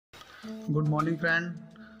Good morning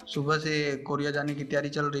friend. सुबह से Korea जाने की तैयारी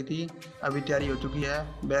चल रही थी। अभी तैयारी हो चुकी है,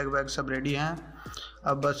 बैग वैग सब रेडी हैं।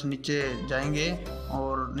 अब बस नीचे जाएंगे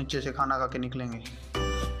और नीचे से खाना खा के निकलेंगे।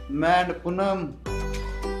 मैं पूनम,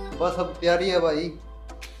 बस अब तैयारी है भाई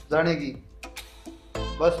जाने की।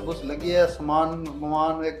 बस लगी है,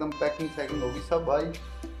 सामान एकदम पैकिंग होगी सब भाई।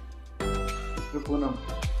 तो पूनम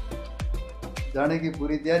जाने की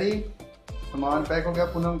पूरी तैयारी, सामान पैक हो गया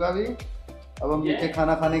पूनम का भी। अब हम नीचे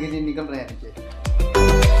खाना खाने के लिए निकल रहे हैं नीचे।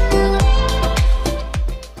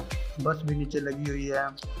 बस भी नीचे लगी हुई है,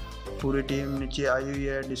 पूरी टीम नीचे आई हुई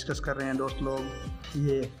है। डिस्कस कर रहे हैं दोस्त लोग।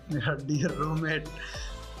 ये मेरा डियर रूममेट,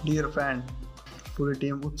 डियर फ्रेंड, पूरी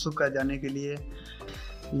टीम उत्सुक है जाने के लिए।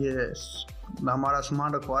 ये हमारा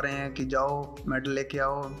सामान रखवा रहे हैं कि जाओ मेडल लेके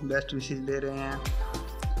आओ, बेस्ट विशेस दे रहे हैं।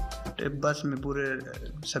 बस में पूरे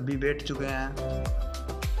सभी बैठ चुके हैं,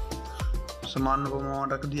 सामान को वहाँ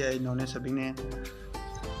रख दिया है इन्होंने सभी ने।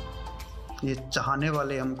 ये चाहने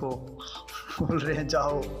वाले हमको बोल रहे हैं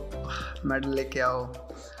जाओ मेडल लेके आओ।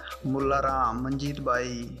 मुल्ला राम, मंजीत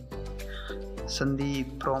भाई,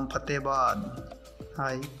 संदीप फ्रॉम फतेहाबाद,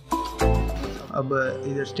 हाय। अब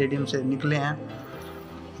इधर स्टेडियम से निकले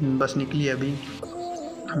हैं, बस निकली अभी।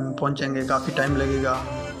 पहुंचेंगे, काफ़ी टाइम लगेगा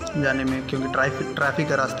जाने में क्योंकि ट्रैफिक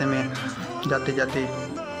है रास्ते में जाते जाते।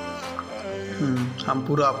 हम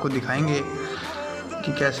पूरा आपको दिखाएंगे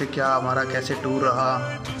कि कैसे कैसे टूर रहा।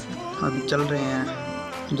 अभी चल रहे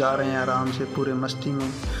हैं, जा रहे हैं आराम से पूरे मस्ती में।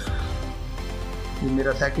 ये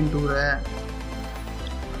मेरा सेकंड टूर है।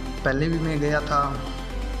 पहले भी मैं गया था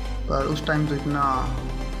पर उस टाइम तो इतना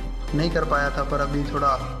नहीं कर पाया था, पर अभी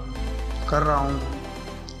थोड़ा कर रहा हूँ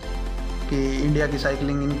कि इंडिया की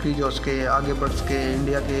साइकिलिंग इंक्रीज हो सके, आगे बढ़ सके,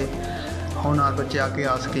 इंडिया के होनहार बच्चे आके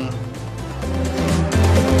आ सकें।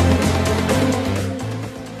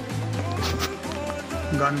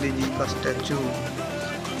 गांधी जी का स्टैचू,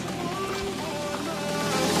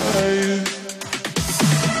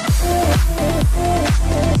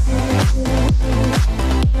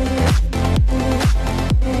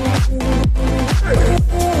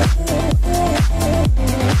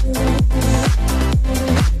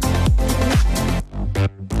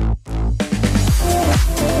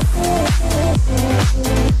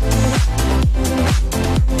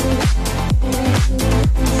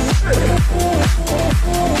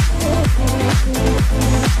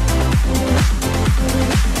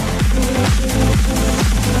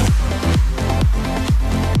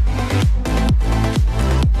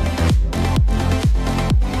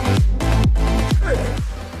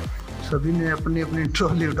 सभी ने अपनी अपनी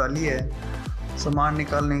ट्रॉली उठा ली है सामान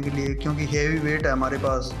निकालने के लिए, क्योंकि हेवी वेट है हमारे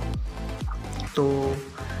पास। तो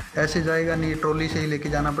ऐसे जाएगा नहीं, ट्रॉली से ही लेके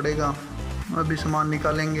जाना पड़ेगा। अभी सामान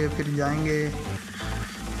निकालेंगे, फिर जाएंगे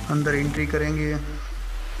अंदर, एंट्री करेंगे।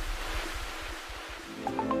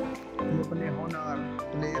 अपने होनहार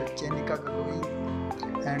प्लेयर चेनिका गगोई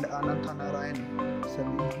एंड अनंथा नारायण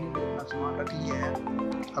सभी ने अपना सामान रख लिया है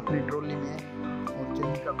अपनी ट्रॉली में, और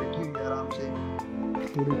चेनिका बैठी हुई है आराम से।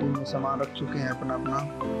 पूरी टीम में सामान रख चुके हैं अपना अपना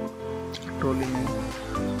ट्रॉली में।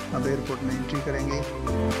 अब एयरपोर्ट में एंट्री करेंगे।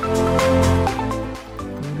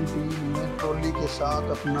 पूरी टीम में ट्रॉली के साथ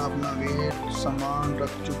अपना अपना वेट सामान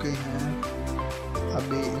रख चुके हैं।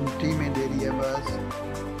 अभी एंट्री में देरी है बस।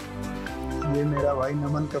 ये मेरा भाई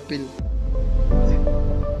नमन कपिल,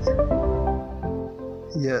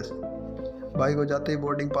 यस, भाई को जाते ही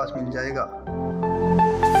बोर्डिंग पास मिल जाएगा।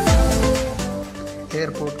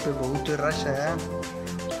 एयरपोर्ट पे बहुत रश है,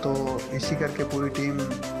 तो इसी करके पूरी टीम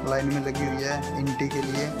लाइन में लगी हुई है एंट्री के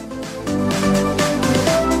लिए।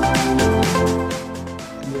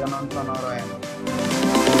 ये अनंता नारायण,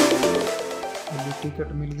 अभी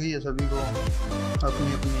टिकट मिल गई है सभी को,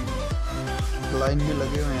 अपनी अपनी लाइन में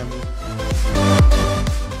लगे हुए हैं अभी।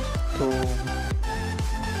 तो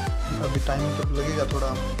अभी टाइम तो लगेगा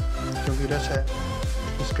थोड़ा क्योंकि रश है,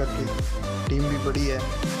 इस करके टीम भी बड़ी है।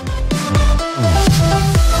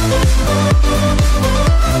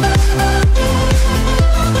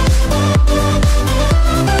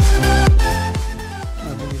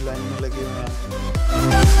 अभी लाइन में लगे हुए हैं।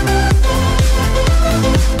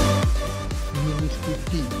 ये मिस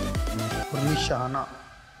कीर्ति और मिस शाहाना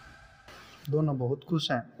दोनों बहुत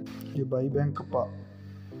खुश हैं। ये भाई बैंक का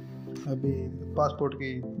अभी पासपोर्ट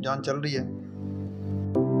की जांच चल रही है।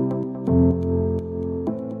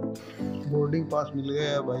 बोर्डिंग पास मिल गया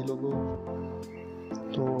है भाई लोगों।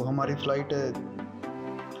 तो हमारी फ़्लाइट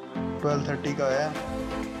 12:30 का है,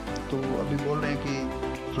 तो अभी बोल रहे हैं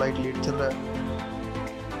कि फ़्लाइट लेट चल रहा है।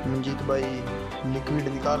 मंजीत भाई लिक्विड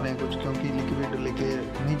निकाल रहे हैं कुछ, क्योंकि लिक्विड लेके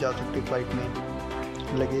नहीं जा सकते फ़्लाइट में,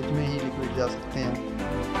 लगेज में ही लिक्विड जा सकते हैं।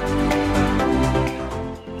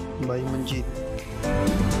 भाई मंजीत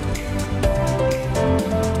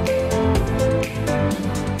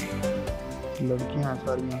लड़कियां हैं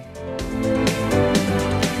सारियां।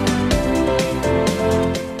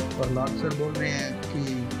 प्रहलाद सर बोल रहे हैं कि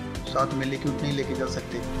साथ में लिक्विड नहीं लेके जा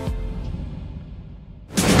सकते।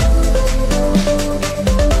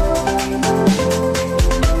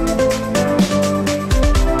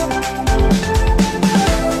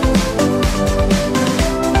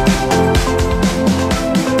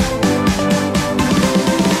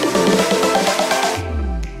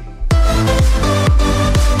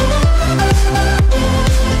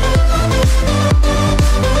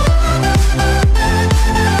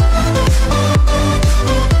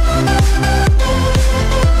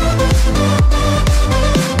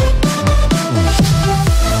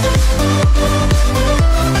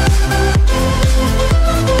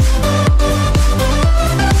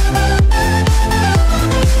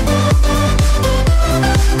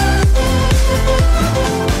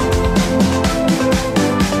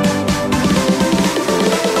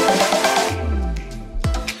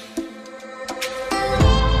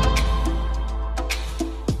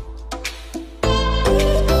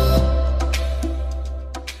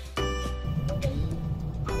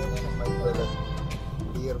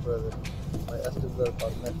 Dear brother, my astute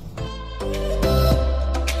partner.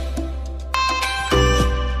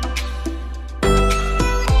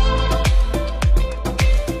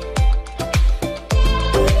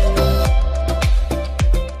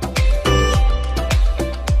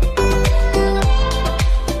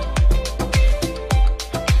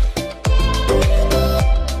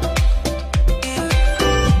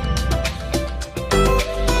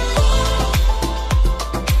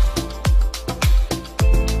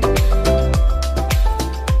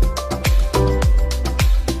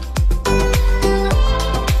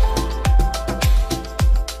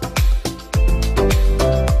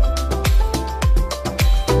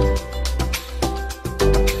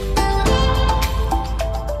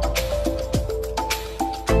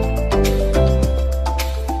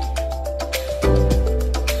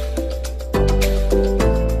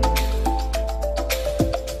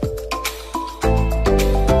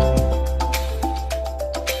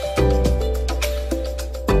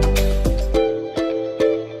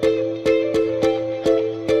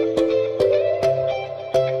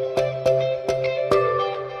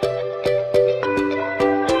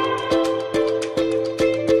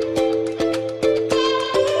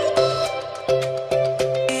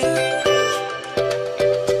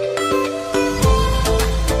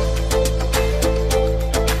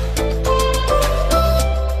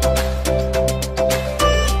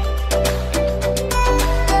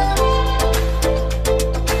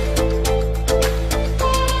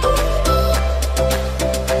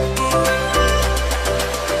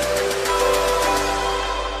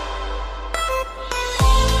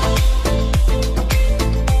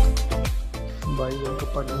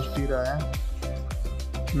 Juice P रहा है,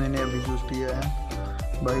 मैंने अभी जूस पिया है।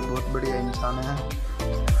 भाई बहुत बढ़िया इंसान है।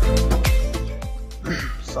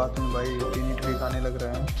 साथ में भाई पीनीट भी खाने लग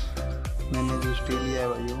रहा है। मैंने जूस पी लिया है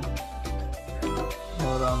भाइयों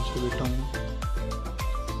और आराम से बैठा हूँ।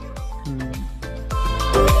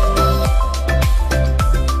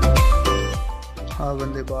 हाँ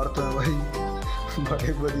बंदे बाहर तो हैं भाई,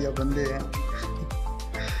 बड़े बढ़िया बंदे हैं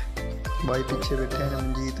भाई। पीछे बैठे हैं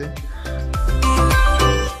मंजीत,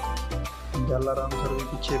 जलाराम सर भी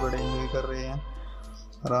पीछे बड़े एंजॉय कर रहे हैं,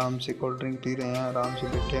 आराम से कोल्ड ड्रिंक पी रहे हैं, आराम से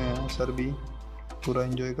बैठे हुए हैं। सर भी पूरा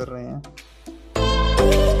एंजॉय कर रहे हैं।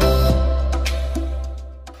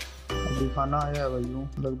 अभी खाना आया है भाइयों,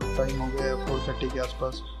 लगभग टाइम हो गया है 4:30 के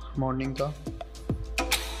आसपास मॉर्निंग का।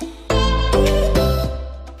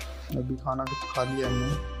 अभी खाना खा लिया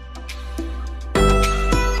हमने।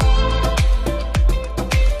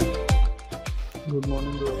 गुड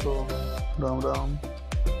मॉर्निंग दोस्तों, राम राम।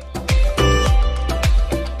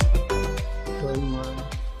 टाइम है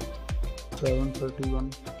 7:31।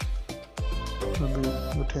 अभी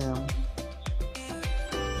उठे हैं हम,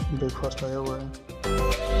 ब्रेकफास्ट आया हुआ है।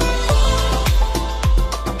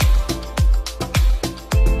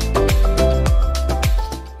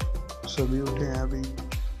 सभी उठे हैं, अभी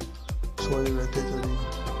सोए हुए थे सभी।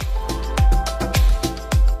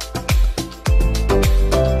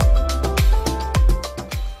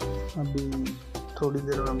 अभी थोड़ी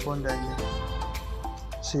देर में हम पहुंच जाएंगे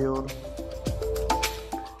सियोल,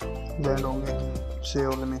 लैंड होंगे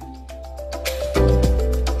सियोल में।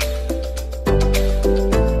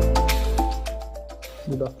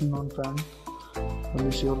 गुड आफ्टरनून फ्रेंड,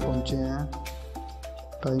 अभी सियोल पहुंचे हैं।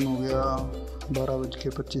 टाइम हो गया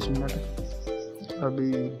 12:25।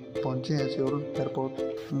 अभी पहुंचे हैं सियोल एयरपोर्ट।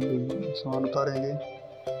 अभी सामान उतारेंगे,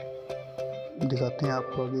 दिखाते हैं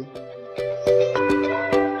आपको। अभी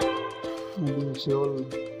सियोल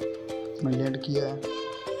मैं लैंड किया है,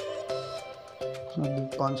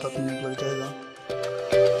 अभी 5-7 मिनट लग जाएगा।